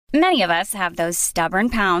Many of us have those stubborn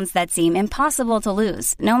pounds that seem impossible to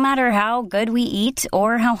lose, no matter how good we eat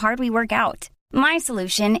or how hard we work out. My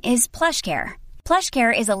solution is PlushCare.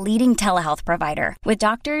 PlushCare is a leading telehealth provider with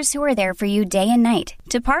doctors who are there for you day and night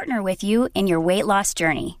to partner with you in your weight loss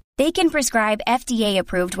journey. They can prescribe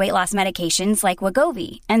FDA-approved weight loss medications like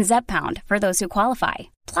Wegovy and Zepbound for those who qualify.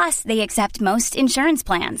 Plus, they accept most insurance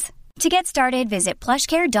plans. To get started, visit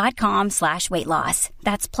plushcare.com/weightloss.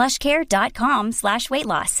 That's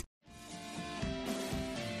plushcare.com/weightloss.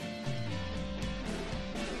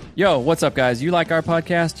 Yo, what's up, guys? You like our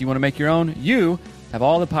podcast? You want to make your own? You have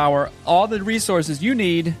all the power, all the resources you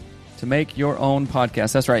need to make your own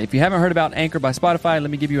podcast. That's right. If you haven't heard about Anchor by Spotify, let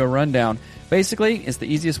me give you a rundown. Basically, it's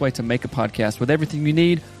the easiest way to make a podcast with everything you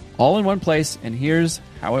need all in one place, and here's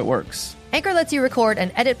how it works. Anchor lets you record and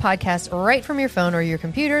edit podcasts right from your phone or your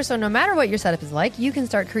computer, so no matter what your setup is like, you can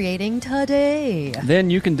start creating today. Then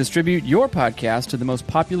you can distribute your podcast to the most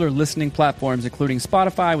popular listening platforms, including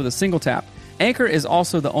Spotify, with a single tap. Anchor is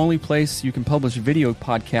also the only place you can publish video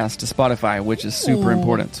podcasts to Spotify, which is super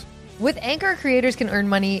important. With Anchor, creators can earn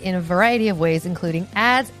money in a variety of ways, including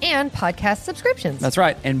ads and podcast subscriptions. That's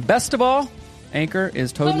right. And best of all, Anchor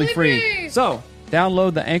is totally free. So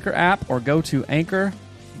download the Anchor app or go to anchor.fm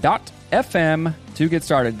to get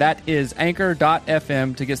started. That is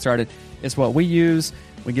anchor.fm to get started. It's what we use.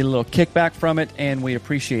 We get a little kickback from it, and we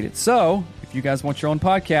appreciate it. So if you guys want your own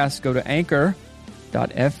podcast, go to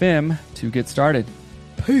anchor.fm to get started.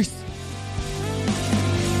 Peace.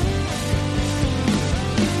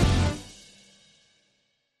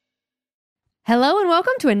 Hello and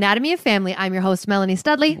welcome to Anatomy of Family. I'm your host, Melanie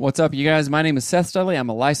Studley. What's up, you guys? My name is Seth Studley. I'm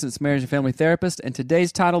a licensed marriage and family therapist, and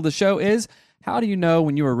today's title of the show is How Do You Know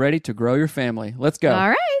When You Are Ready to Grow Your Family? Let's go. All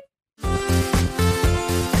right.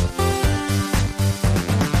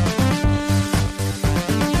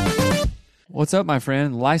 What's up, my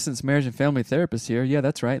friend? Licensed marriage and family therapist here. Yeah,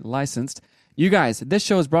 that's right, licensed. You guys, this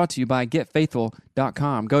show is brought to you by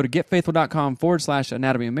GetFaithful.com. Go to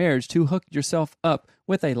GetFaithful.com/anatomy of marriage to hook yourself up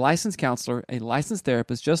with a licensed counselor, a licensed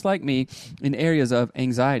therapist just like me in areas of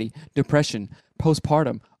anxiety, depression,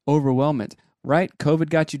 postpartum, overwhelmment. Right? COVID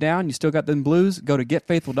got you down. You still got them blues. Go to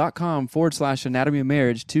GetFaithful.com/anatomy of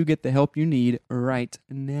marriage to get the help you need right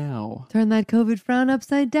now. Turn that COVID frown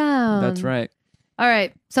upside down. That's right. All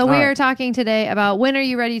right. So we are talking today about when are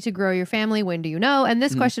you ready to grow your family? When do you know? And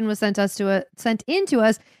this question was sent in to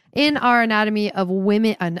us in our Anatomy of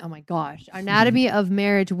Women. Oh my gosh, Anatomy of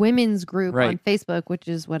Marriage Women's group on Facebook, which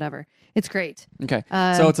is whatever. It's great. Okay.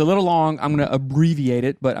 So it's a little long. I'm going to abbreviate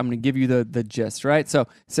it, but I'm going to give you the gist, right? So it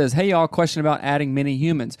says, hey, y'all, question about adding many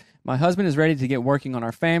humans. My husband is ready to get working on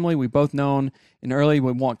our family. We've both known in early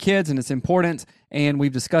we want kids, and it's important. And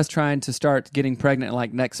we've discussed trying to start getting pregnant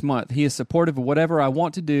like next month. He is supportive of whatever I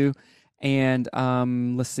want to do. And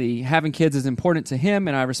let's see, having kids is important to him,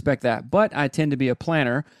 and I respect that. But I tend to be a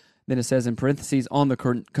planner. Then it says in parentheses, on the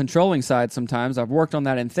controlling side sometimes. I've worked on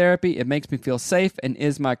that in therapy. It makes me feel safe and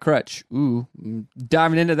is my crutch. Ooh,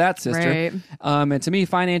 diving into that, sister. Right. And to me,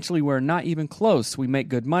 financially, we're not even close. We make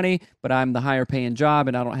good money, but I'm the higher paying job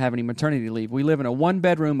and I don't have any maternity leave. We live in a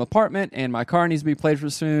 1-bedroom apartment and my car needs to be paid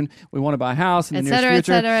for soon. We want to buy a house in the near future. Et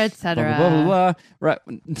cetera, et cetera. Blah, blah, blah, blah. Right.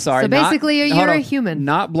 Sorry. So basically, you're a human.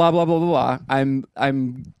 Not blah, blah, blah, blah, blah. I'm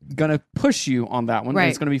going to push you on that one. Right.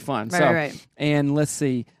 It's going to be fun. Right. And let's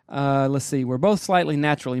see. We're both slightly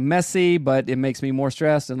naturally messy, but it makes me more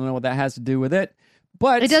stressed. I don't know what that has to do with it.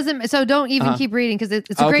 But it doesn't. So don't even keep reading because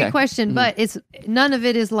it's a great question, but it's none of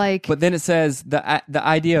it is like. But then it says the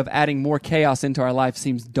idea of adding more chaos into our life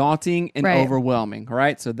seems daunting and overwhelming.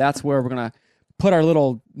 Right. So that's where we're gonna put our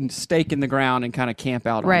little stake in the ground and kind of camp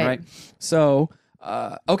out on. Right. So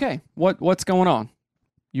okay, what's going on?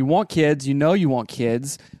 You want kids. You know you want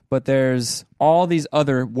kids, but there's all these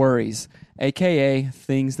other worries. AKA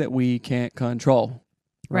things that we can't control.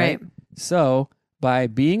 Right? So, by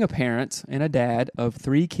being a parent and a dad of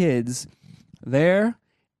 3 kids, there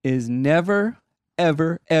is never,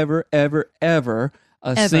 ever, ever, ever, ever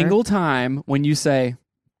a single time when you say,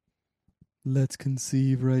 let's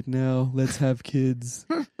conceive right now, let's have kids.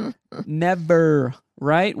 Never,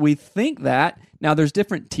 right? We think that. Now, there's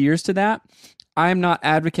different tiers to that. I'm not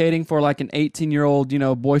advocating for like an 18-year-old,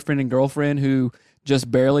 boyfriend and girlfriend who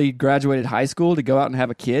just barely graduated high school to go out and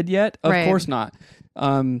have a kid yet? Of course not.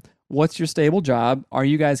 What's your stable job? Are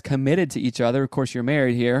you guys committed to each other? Of course, you're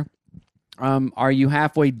married here. Are you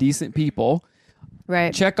halfway decent people?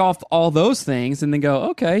 Right. Check off all those things and then go,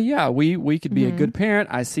 okay, yeah, we could be a good parent.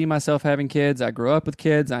 I see myself having kids. I grew up with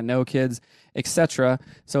kids. I know kids, etc.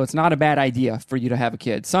 So it's not a bad idea for you to have a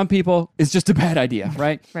kid. Some people, it's just a bad idea,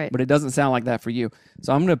 right? Right. But it doesn't sound like that for you.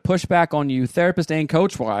 So I'm going to push back on you, therapist and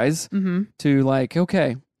coach-wise, to like,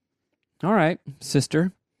 okay, all right,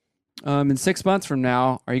 sister, in 6 months from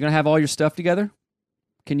now, are you going to have all your stuff together?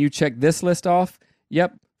 Can you check this list off?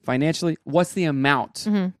 Yep. Financially, what's the amount?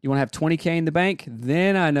 You want to have $20K in the bank?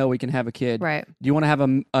 Then I know we can have a kid. Right. Do you want to have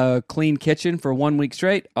a clean kitchen for 1 week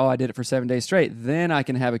straight? Oh, I did it for 7 days straight. Then I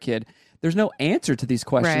can have a kid. There's no answer to these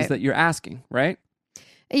questions that you're asking, right?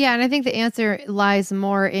 Yeah, and I think the answer lies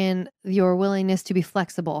more in your willingness to be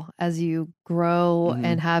flexible as you grow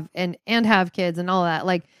and have kids and all that.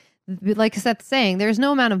 Like Seth's saying, there's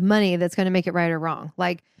no amount of money that's going to make it right or wrong.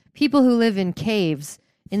 Like people who live in caves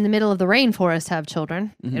in the middle of the rainforest have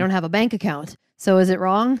children. They don't have a bank account. So is it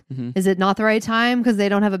wrong? Is it not the right time because they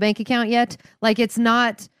don't have a bank account yet? Like it's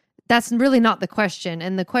not, that's really not the question.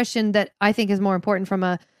 And the question that I think is more important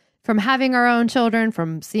from having our own children,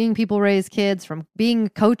 from seeing people raise kids, from being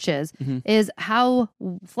coaches is how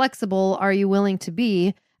flexible are you willing to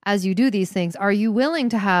be as you do these things? Are you willing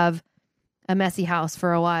to have a messy house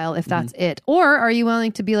for a while if that's it? Or are you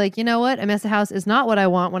willing to be like, you know what? A messy house is not what I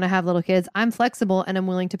want when I have little kids. I'm flexible and I'm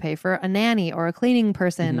willing to pay for a nanny or a cleaning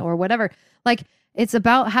person or whatever. Like it's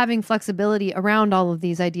about having flexibility around all of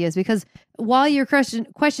these ideas, because while your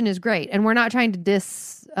question is great and we're not trying to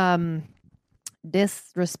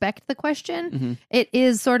disrespect the question, it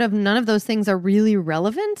is sort of none of those things are really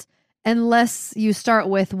relevant unless you start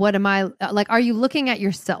with what am I like? Are you looking at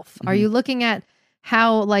yourself? Are you looking at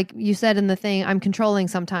how, like you said in the thing, I'm controlling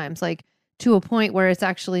sometimes, like to a point where it's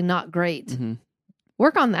actually not great.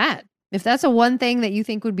 Work on that. If that's a one thing that you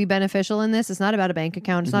think would be beneficial in this, it's not about a bank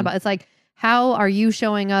account. It's not about, it's like, how are you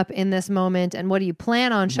showing up in this moment and what do you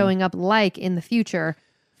plan on showing up like in the future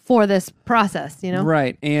for this process, you know?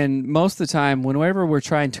 Right. And most of the time, whenever we're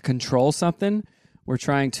trying to control something, we're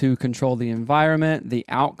trying to control the environment, the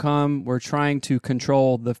outcome, we're trying to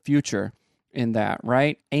control the future in that,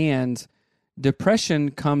 right? And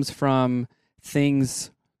depression comes from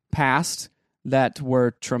things past that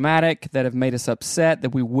were traumatic, that have made us upset, that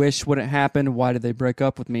we wish wouldn't happen. Why did they break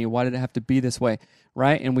up with me? Why did it have to be this way?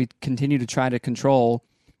 Right? And we continue to try to control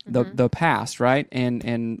the past, right?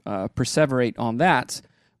 And perseverate on that.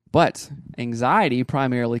 But anxiety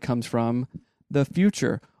primarily comes from the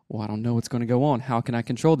future. Well, I don't know what's going to go on. How can I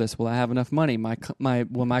control this? Will I have enough money?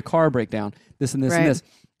 Will my car break down? This and this and this.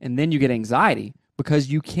 And then you get anxiety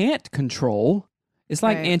because you can't control. It's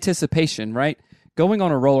like anticipation, right? Going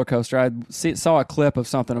on a roller coaster. I saw a clip of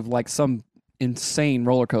something of like some insane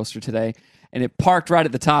roller coaster today, and it parked right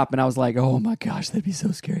at the top, and I was like, oh my gosh, that'd be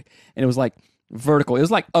so scary. And it was like vertical. It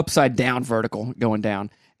was like upside down vertical going down.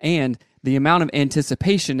 And the amount of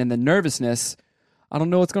anticipation and the nervousness, I don't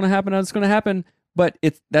know what's going to happen, how it's going to happen, but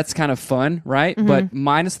that's kind of fun, right? But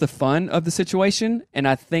minus the fun of the situation, and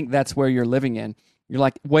I think that's where you're living in. You're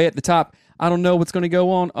like way at the top. I don't know what's going to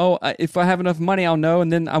go on. Oh, if I have enough money, I'll know,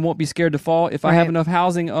 and then I won't be scared to fall. If I have enough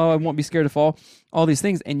housing, I won't be scared to fall. All these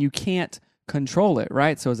things, and you can't control it,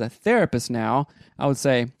 right? So as a therapist now, I would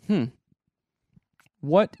say,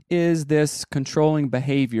 what is this controlling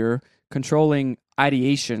behavior, controlling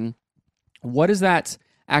ideation? What is that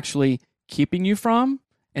actually keeping you from,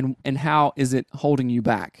 and how is it holding you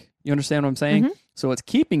back? You understand what I'm saying? So it's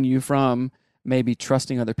keeping you from maybe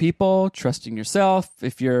trusting other people, trusting yourself.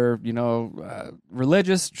 If you're,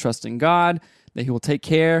 religious, trusting God, that He will take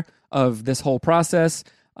care of this whole process.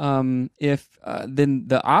 Then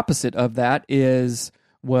the opposite of that is,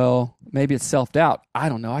 well, maybe it's self-doubt. I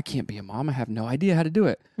don't know. I can't be a mom. I have no idea how to do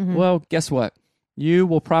it. Well, guess what? You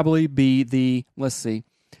will probably be the, 10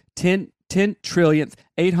 trillionth,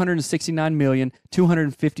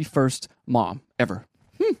 869,251st mom ever.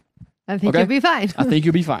 I think you'll be fine. I think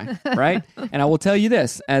you'll be fine, right? And I will tell you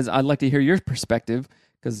this, as I'd like to hear your perspective,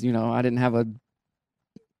 because, I didn't have a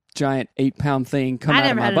giant 8-pound thing come out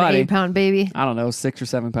of my body. I never had an 8-pound baby. I don't know, 6 or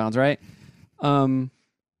 7 pounds, right?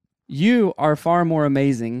 You are far more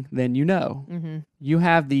amazing than you know. You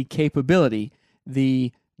have the capability,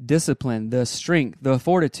 the discipline, the strength, the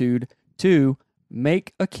fortitude to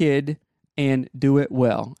make a kid and do it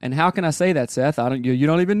well. And how can I say that, Seth? You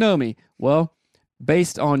don't even know me. Well,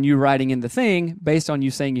 based on you writing in the thing, based on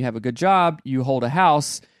you saying you have a good job, you hold a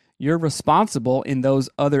house, you're responsible in those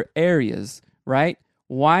other areas, right?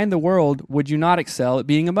 Why in the world would you not excel at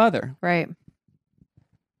being a mother? Right.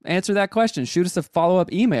 Answer that question. Shoot us a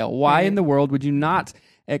follow-up email. Why in the world would you not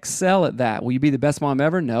excel at that? Will you be the best mom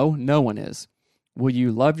ever? No, no one is. Will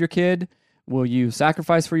you love your kid? Will you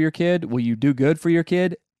sacrifice for your kid? Will you do good for your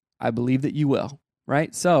kid? I believe that you will,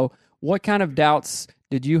 right? So what kind of doubts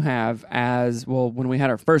did you have when we had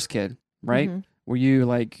our first kid, right? Mm-hmm. Were you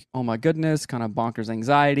like, oh my goodness, kind of bonkers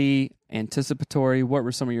anxiety, anticipatory? What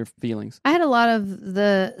were some of your feelings? I had a lot of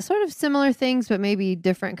the sort of similar things, but maybe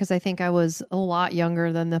different because I think I was a lot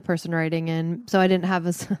younger than the person writing in. So I didn't have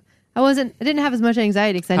as much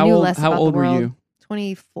anxiety because I knew less about the world. How old were you?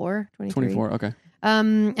 24, 23. 24, okay.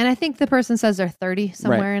 And I think the person says they're 30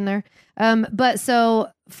 somewhere in there. But so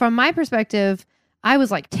from my perspective, I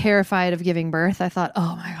was like terrified of giving birth. I thought,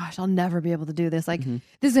 oh my gosh, I'll never be able to do this. Like,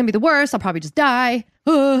 this is going to be the worst. I'll probably just die.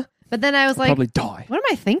 But then I was like, probably die. What am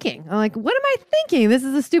I thinking? I'm like, what am I thinking? This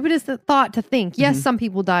is the stupidest thought to think. Yes, some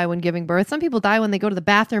people die when giving birth. Some people die when they go to the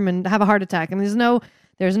bathroom and have a heart attack. I mean,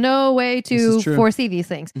 there's no way to foresee these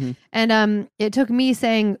things. And it took me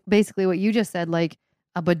saying basically what you just said, like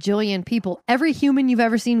a bajillion people, every human you've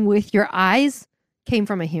ever seen with your eyes came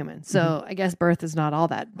from a human. So I guess birth is not all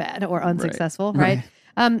that bad or unsuccessful, right?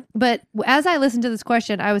 But as I listened to this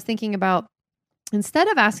question, I was thinking about, instead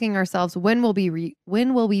of asking ourselves, when will we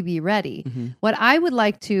be ready? What I would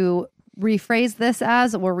like to rephrase this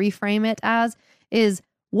as, or reframe it as, is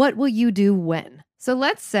what will you do when? So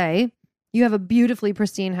let's say you have a beautifully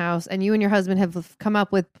pristine house and you and your husband have come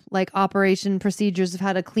up with like operation procedures of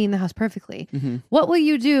how to clean the house perfectly. What will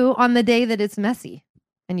you do on the day that it's messy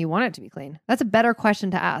and you want it to be clean? That's a better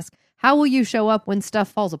question to ask. How will you show up when stuff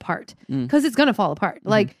falls apart? Because it's going to fall apart.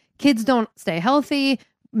 Like kids don't stay healthy.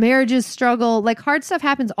 Marriages struggle. Like hard stuff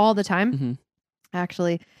happens all the time.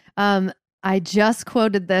 Actually, I just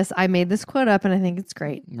quoted this. I made this quote up and I think it's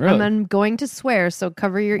great. Really? I'm going to swear, so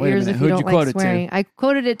cover your ears if you don't like swearing. I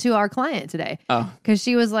quoted it to our client today. Because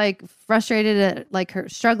she was like frustrated at like her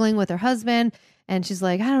struggling with her husband. And she's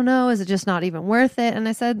like, I don't know, is it just not even worth it? And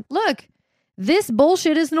I said, look, this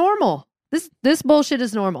bullshit is normal. This bullshit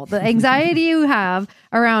is normal. The anxiety you have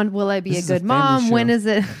around, will I be a good mom? When is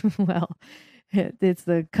it? Well, it's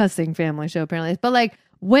the cussing family show apparently. But like,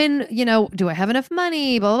 when, do I have enough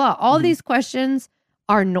money? Blah, blah, blah. All these questions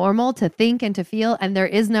are normal to think and to feel, and there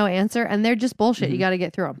is no answer, and they're just bullshit. You got to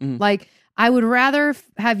get through them. Like, I would rather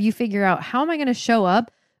have you figure out, how am I going to show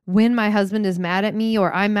up when my husband is mad at me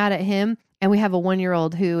or I'm mad at him and we have a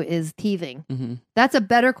 1-year-old who is teething? That's a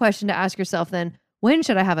better question to ask yourself than, when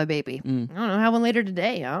should I have a baby? I don't know. Have one later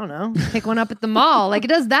today. I don't know. Pick one up at the mall. Like,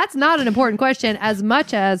 that's not an important question as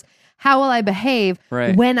much as, how will I behave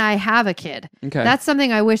when I have a kid? Okay. That's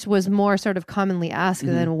something I wish was more sort of commonly asked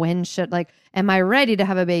than when am I ready to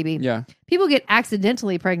have a baby? Yeah. People get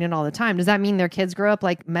accidentally pregnant all the time. Does that mean their kids grow up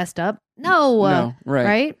like messed up? No.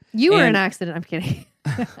 Right? You were an accident. I'm kidding.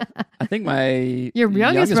 I think your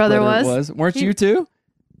youngest brother was. Weren't you too?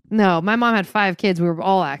 No, my mom had 5 kids. We were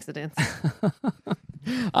all accidents.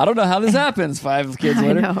 I don't know how this happens. 5 kids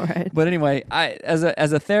later. I know, right? But anyway, as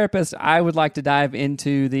a therapist, I would like to dive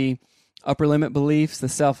into the upper limit beliefs, the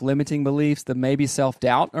self-limiting beliefs, the maybe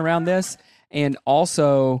self-doubt around this, and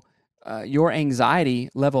also your anxiety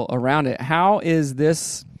level around it. How is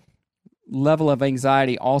this level of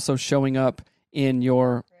anxiety also showing up in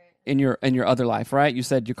your other life, right? You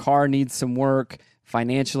said your car needs some work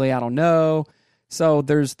financially. I don't know. So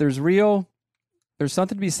there's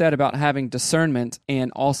something to be said about having discernment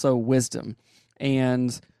and also wisdom.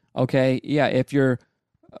 And if you're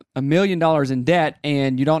 $1 million in debt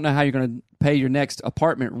and you don't know how you're going to pay your next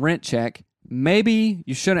apartment rent check, maybe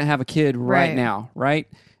you shouldn't have a kid right now, right?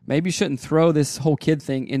 Maybe you shouldn't throw this whole kid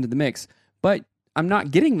thing into the mix. But I'm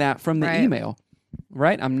not getting that from the email,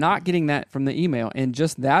 right? I'm not getting that from the email. And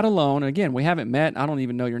just that alone, again, we haven't met. I don't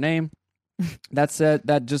even know your name.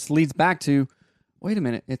 That just leads back to, wait a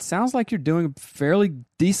minute, it sounds like you're doing a fairly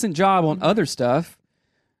decent job on other stuff.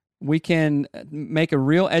 We can make a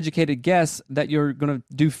real educated guess that you're going to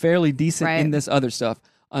do fairly decent in this other stuff.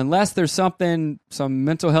 Unless there's some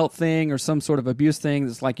mental health thing or some sort of abuse thing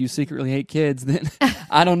that's like you secretly hate kids, then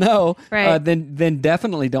I don't know. Then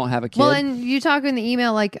definitely don't have a kid. Well, and you talk in the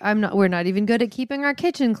email like we're not even good at keeping our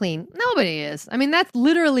kitchen clean. Nobody is. I mean, that's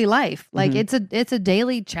literally life. Like it's a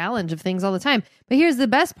daily challenge of things all the time. But here's the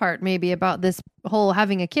best part maybe about this whole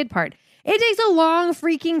having a kid part. It takes a long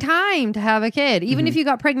freaking time to have a kid. Even if you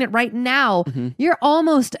got pregnant right now, you're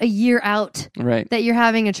almost a year out that you're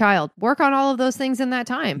having a child. Work on all of those things in that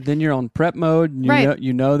time. Then you're on prep mode.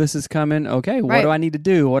 You know this is coming. Okay, what do I need to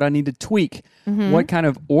do? What do I need to tweak? What kind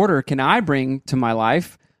of order can I bring to my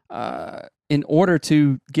life in order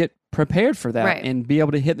to get prepared for that and be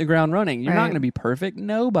able to hit the ground running? You're not going to be perfect.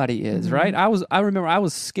 Nobody is, right? I remember I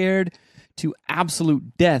was scared to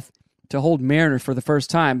absolute death to hold Mariner for the first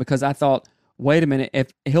time because I thought, wait a minute,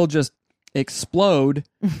 if he'll just explode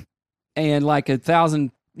and like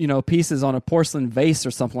 1,000, pieces on a porcelain vase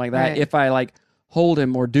or something like that. If I like hold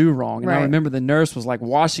him or do wrong. And I remember the nurse was like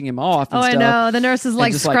washing him off and stuff. I know. The nurse is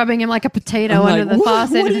like scrubbing him like a potato under the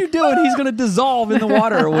faucet. What are you doing? He's going to dissolve in the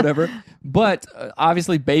water or whatever. But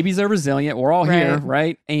obviously babies are resilient. We're all here,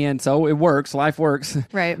 right? And so it works. Life works.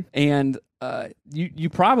 Right. And you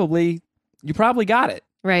probably got it.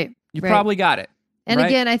 Right. You probably got it. And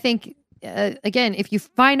again, I think, if you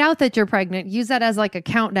find out that you're pregnant, use that as like a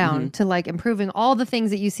countdown to like improving all the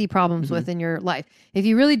things that you see problems with in your life. If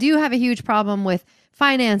you really do have a huge problem with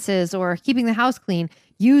finances or keeping the house clean,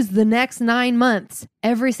 use the next 9 months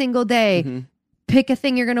every single day. Pick a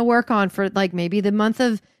thing you're going to work on for like maybe the month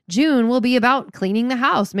of June will be about cleaning the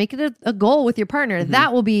house. Make it a goal with your partner.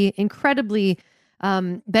 That will be incredibly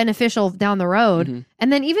beneficial down the road.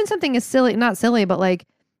 And then even something as silly, not silly, but like,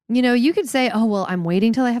 you could say, oh, well, I'm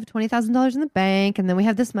waiting till I have $20,000 in the bank and then we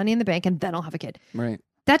have this money in the bank and then I'll have a kid. Right.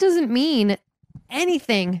 That doesn't mean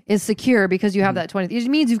anything is secure because you have that 20. It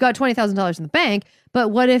means you've got $20,000 in the bank. But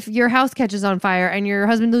what if your house catches on fire and your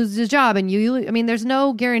husband loses his job and there's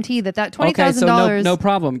no guarantee that $20,000. Okay, so no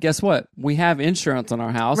problem. Guess what? We have insurance on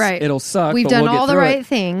our house. Right. It'll suck. We've but done we'll all get the through right it.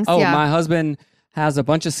 things. Oh, yeah. My husband has a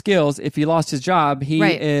bunch of skills. If he lost his job, he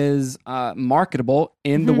is marketable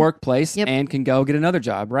in the workplace and can go get another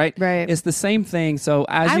job, right? Right. It's the same thing. So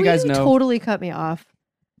as you guys know... totally cut me off.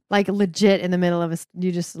 Like legit in the middle of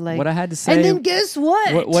you just like... What I had to say... And then guess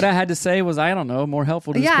what? What I had to say was, I don't know, more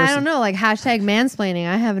helpful to this person. I don't know, like hashtag mansplaining.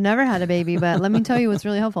 I have never had a baby, but let me tell you what's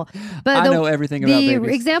really helpful. But I know everything about babies.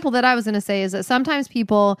 The example that I was going to say is that sometimes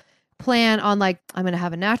people plan on like, I'm going to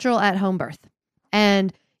have a natural at-home birth.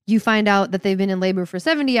 And you find out that they've been in labor for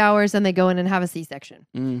 70 hours and they go in and have a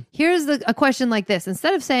C-section. Here's a question like this.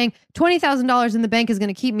 Instead of saying $20,000 in the bank is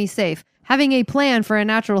going to keep me safe, having a plan for a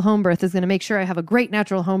natural home birth is going to make sure I have a great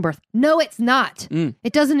natural home birth. No, it's not.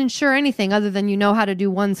 It doesn't ensure anything other than how to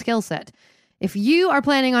do one skill set. If you are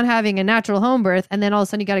planning on having a natural home birth and then all of a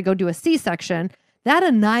sudden you got to go do a C-section, that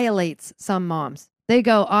annihilates some moms. They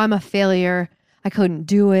go, oh, I'm a failure. I couldn't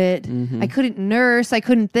do it. I couldn't nurse. I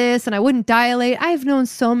couldn't this, and I wouldn't dilate. I've known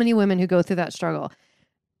so many women who go through that struggle.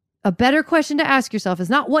 A better question to ask yourself is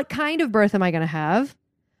not what kind of birth am I going to have?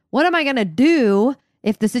 What am I going to do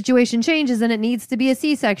if the situation changes and it needs to be a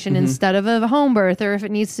C-section instead of a home birth, or if it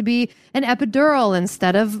needs to be an epidural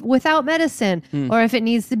instead of without medicine, or if it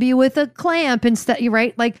needs to be with a clamp instead,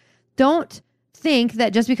 right? Like, don't think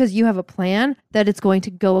that just because you have a plan that it's going to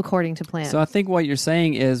go according to plan. So I think what you're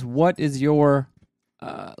saying is, what is your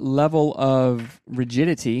level of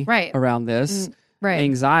rigidity around this,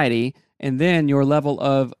 anxiety, and then your level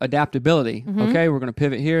of adaptability. Okay, we're going to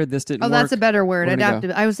pivot here. This didn't work. Oh, that's a better word.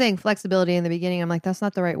 Adaptability. I was saying flexibility in the beginning. I'm like, that's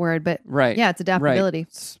not the right word, but yeah, it's adaptability.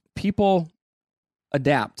 People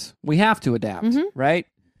adapt. We have to adapt, right?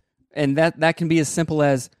 And that can be as simple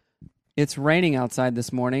as, it's raining outside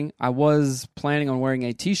this morning. I was planning on wearing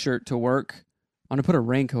a t-shirt to work. I'm going to put a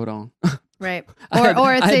raincoat on. Right.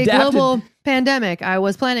 Or it's a global pandemic. I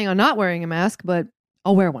was planning on not wearing a mask, but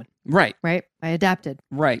I'll wear one. Right. Right. I adapted.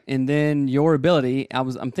 Right. And then your ability,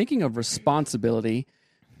 I'm thinking of responsibility,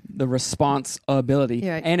 the responsibility.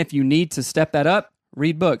 Right. And if you need to step that up,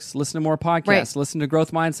 read books, listen to more podcasts, listen to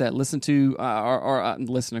Growth Mindset, listen to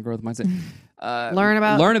Growth Mindset. Learn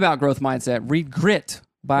about Growth Mindset. Read Grit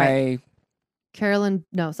by Angela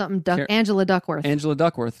Duckworth. Angela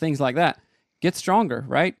Duckworth, things like that. Get stronger,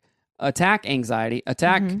 right? Attack anxiety,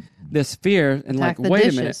 attack this fear, and wait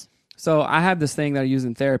a minute. So I have this thing that I use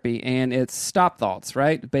in therapy, and it's stop thoughts,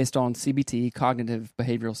 right? Based on CBT, cognitive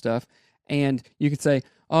behavioral stuff. And you could say,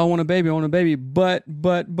 oh, I want a baby, but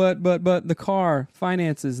the car,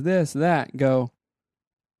 finances, this, that. Go,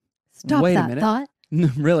 stop wait that a minute. thought.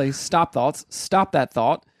 Really, stop thoughts. Stop that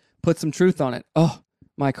thought. Put some truth on it. Oh,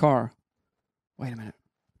 my car. Wait a minute.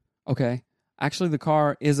 Okay. Actually, the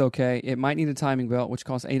car is okay. It might need a timing belt, which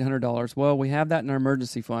costs $800. Well, we have that in our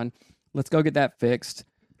emergency fund. Let's go get that fixed,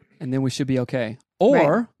 and then we should be okay.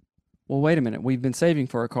 Or, well, wait a minute. We've been saving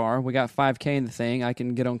for a car. We got $5,000 in the thing. I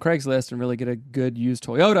can get on Craigslist and really get a good used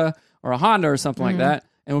Toyota or a Honda or something like that,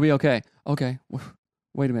 and we'll be okay. Okay.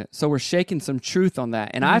 Wait a minute. So we're shaking some truth on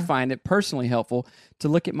that. And I find it personally helpful to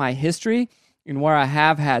look at my history and where I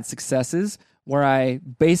have had successes, where I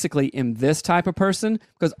basically am this type of person,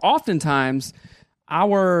 because oftentimes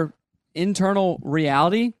our internal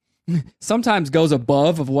reality sometimes goes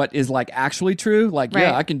above of what is like actually true. Like,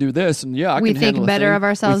 yeah, I can do this, and yeah, I can handle think better of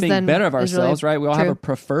ourselves. We think better of ourselves, right? We all true. have a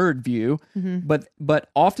preferred view, but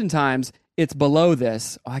oftentimes it's below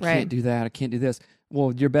this. Oh, I can't do that. I can't do this.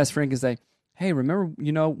 Well, your best friend can say, hey, remember,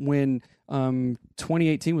 when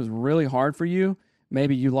 2018 was really hard for you?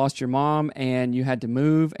 maybe you lost your mom and you had to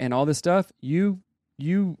move and all this stuff, you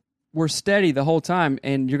were steady the whole time,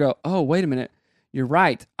 and you go, oh, wait a minute, you're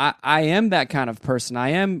right. I am that kind of person. I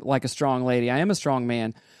am like a strong lady. I am a strong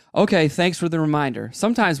man. Okay, thanks for the reminder.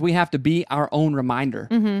 Sometimes we have to be our own reminder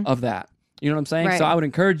of that. You know what I'm saying? Right. So I would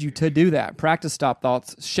encourage you to do that. Practice stop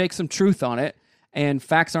thoughts, shake some truth on it, and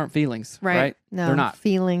facts aren't feelings, right? No, they're not.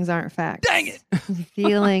 Feelings aren't facts. Dang it.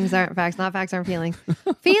 Feelings aren't facts. Not facts aren't feelings.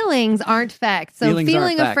 Feelings aren't facts. So Feelings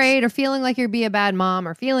feeling aren't afraid or feeling like you'll be a bad mom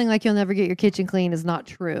or feeling like you'll never get your kitchen clean is not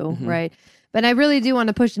true, right? But I really do want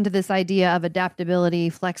to push into this idea of adaptability,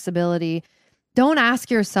 flexibility. Don't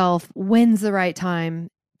ask yourself, when's the right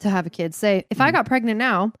time to have a kid? Say, if I got pregnant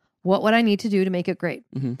now, what would I need to do to make it great?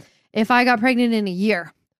 If I got pregnant in a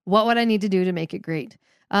year, what would I need to do to make it great?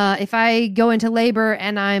 If I go into labor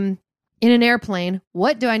and I'm in an airplane,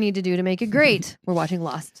 what do I need to do to make it great? We're watching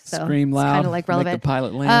Lost, so Scream loud, kind of like relevant. make the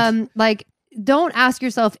pilot land. Like, don't ask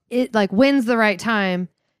yourself, when's the right time?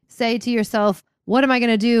 Say to yourself, what am I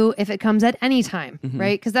going to do if it comes at any time,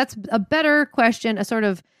 right? Because that's a better question, a sort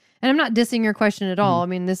of, and I'm not dissing your question at all. I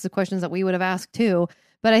mean, this is questions that we would have asked too.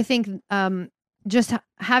 But I think just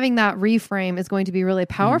having that reframe is going to be really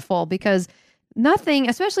powerful because nothing,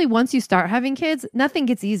 especially once you start having kids, nothing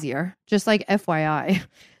gets easier. Just like FYI,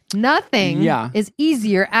 nothing is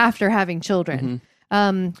easier after having children.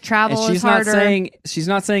 Travel is harder. She's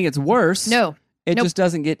not saying it's worse. No. It just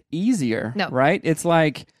doesn't get easier. No. Right? It's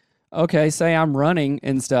like, okay, say I'm running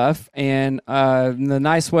and stuff, and the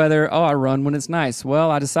nice weather, I run when it's nice. Well,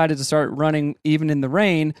 I decided to start running even in the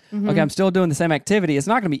rain. Okay, I'm still doing the same activity. It's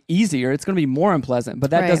not going to be easier. It's going to be more unpleasant,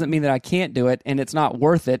 but that doesn't mean that I can't do it, and it's not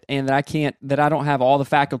worth it, and that I don't have all the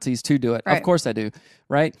faculties to do it. Right. Of course I do,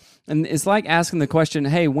 right? And it's like asking the question,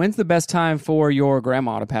 hey, when's the best time for your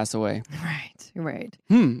grandma to pass away? Right.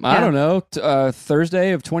 I don't know,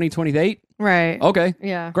 Thursday of 2028? Right. Okay.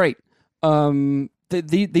 Yeah. Great.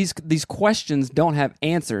 These questions don't have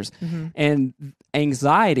answers, and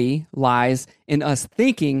anxiety lies in us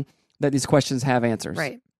thinking that these questions have answers.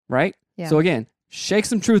 Right. Yeah. So again, shake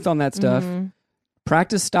some truth on that stuff.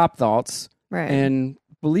 Practice stop thoughts. And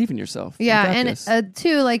believe in yourself. Yeah, and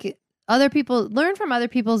too, like other people, learn from other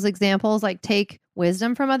people's examples. Like take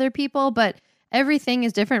wisdom from other people, but everything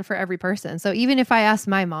is different for every person. So even if I ask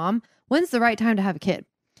my mom, when's the right time to have a kid?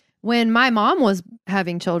 When my mom was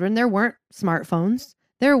having children, there weren't smartphones.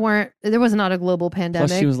 There was not a global pandemic.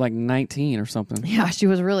 Plus she was like 19 or something. Yeah, she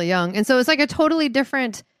was really young. And so it's like a totally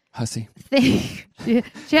different hussy thing. She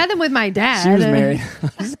had them with my dad. She was married.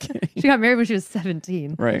 Just kidding. She got married when she was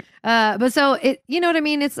 17. Right. But so you know what I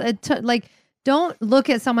mean? It's like, don't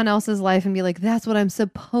look at someone else's life and be like, that's what I'm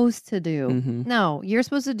supposed to do. No, you're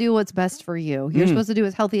supposed to do what's best for you. You're supposed to do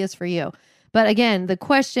what's healthiest for you. But again, the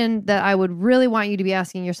question that I would really want you to be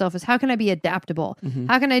asking yourself is, how can I be adaptable?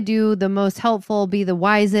 How can I do the most helpful, be the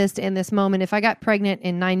wisest in this moment? If I got pregnant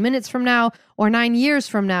in 9 minutes from now or 9 years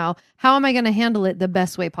from now, how am I going to handle it the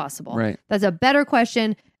best way possible? Right. That's a better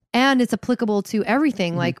question. And it's applicable to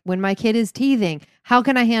everything. Like when my kid is teething, how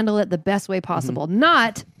can I handle it the best way possible?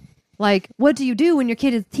 Not like, what do you do when your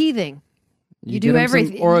kid is teething? You do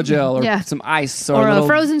everything. Some Orajel or some ice or a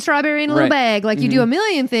frozen strawberry in a little bag. Like you do a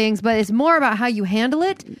million things, but it's more about how you handle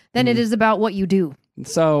it than it is about what you do.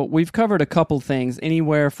 So we've covered a couple things,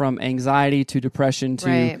 anywhere from anxiety to depression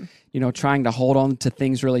to, trying to hold on to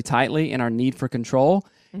things really tightly and our need for control.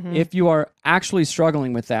 If you are actually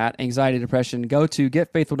struggling with that, anxiety, depression, go to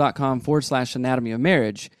getfaithful.com/anatomy of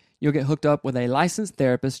marriage. You'll get hooked up with a licensed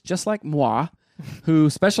therapist just like moi,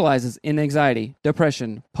 who specializes in anxiety,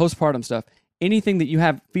 depression, postpartum stuff. Anything that you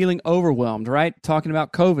have feeling overwhelmed, right? Talking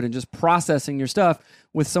about COVID and just processing your stuff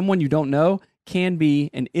with someone you don't know can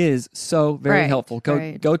be and is so very helpful.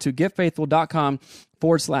 Go to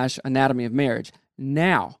getfaithful.com/anatomy of marriage.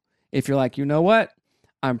 Now, if you're like, you know what?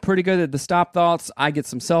 I'm pretty good at the stop thoughts. I get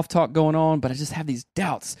some self-talk going on, but I just have these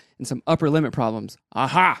doubts and some upper limit problems.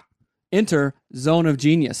 Aha! Enter Zone of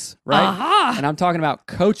Genius, right? Aha! And I'm talking about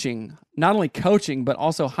coaching. Not only coaching, but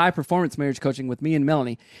also high-performance marriage coaching with me and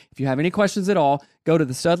Melanie. If you have any questions at all, go to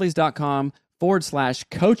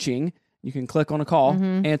thestudleys.com/coaching. You can click on a call,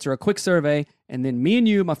 answer a quick survey, and then me and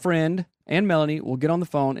you, my friend, and Melanie will get on the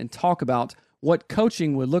phone and talk about what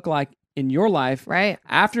coaching would look like in your life. Right.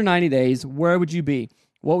 After 90 days, where would you be?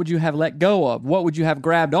 What would you have let go of? What would you have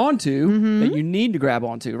grabbed onto that you need to grab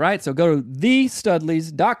onto, right? So go to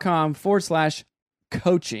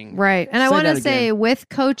thestudleys.com/coaching. Right. And I want to say with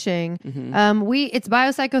coaching, it's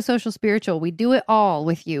biopsychosocial spiritual. We do it all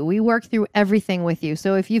with you. We work through everything with you.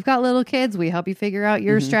 So if you've got little kids, we help you figure out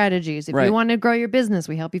your strategies. If you want to grow your business,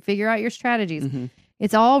 we help you figure out your strategies.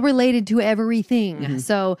 It's all related to everything.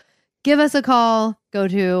 So give us a call. Go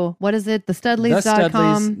to, what is it?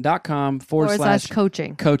 thestudleys.com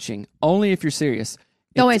thestudleys.com/coaching. Coaching. Only if you're serious.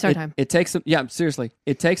 Don't waste our time. It takes some, seriously.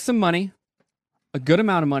 It takes some money, a good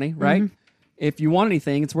amount of money, right? Mm-hmm. If you want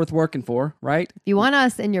anything, it's worth working for, right? If you want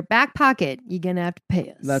us in your back pocket, you're going to have to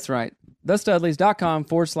pay us. That's right.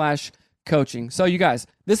 thestudleys.com/coaching. So you guys,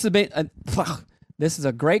 this is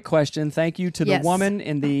a great question. Thank you to the woman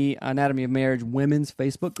in the Anatomy of Marriage Women's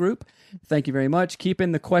Facebook group. Thank you very much.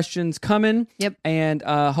 Keeping the questions coming. Yep. And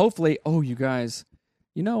hopefully, you guys,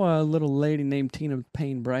 a little lady named Tina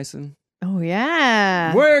Payne Bryson? Oh,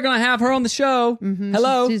 yeah. We're going to have her on the show. Mm-hmm.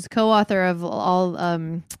 Hello. She's co-author of all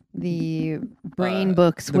the brain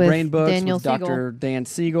books with Daniel Siegel. Dr. Dan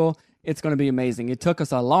Siegel. It's going to be amazing. It took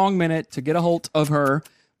us a long minute to get a hold of her,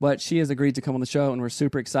 but she has agreed to come on the show, and we're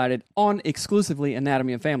super excited on exclusively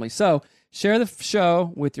Anatomy of Family. So share the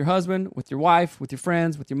show with your husband, with your wife, with your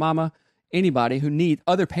friends, with your mama, anybody who needs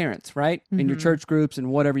other parents, right? In your church groups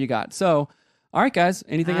and whatever you got. So, all right, guys,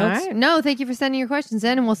 anything else? No, thank you for sending your questions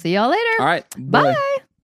in, and we'll see y'all later. All right. Bye.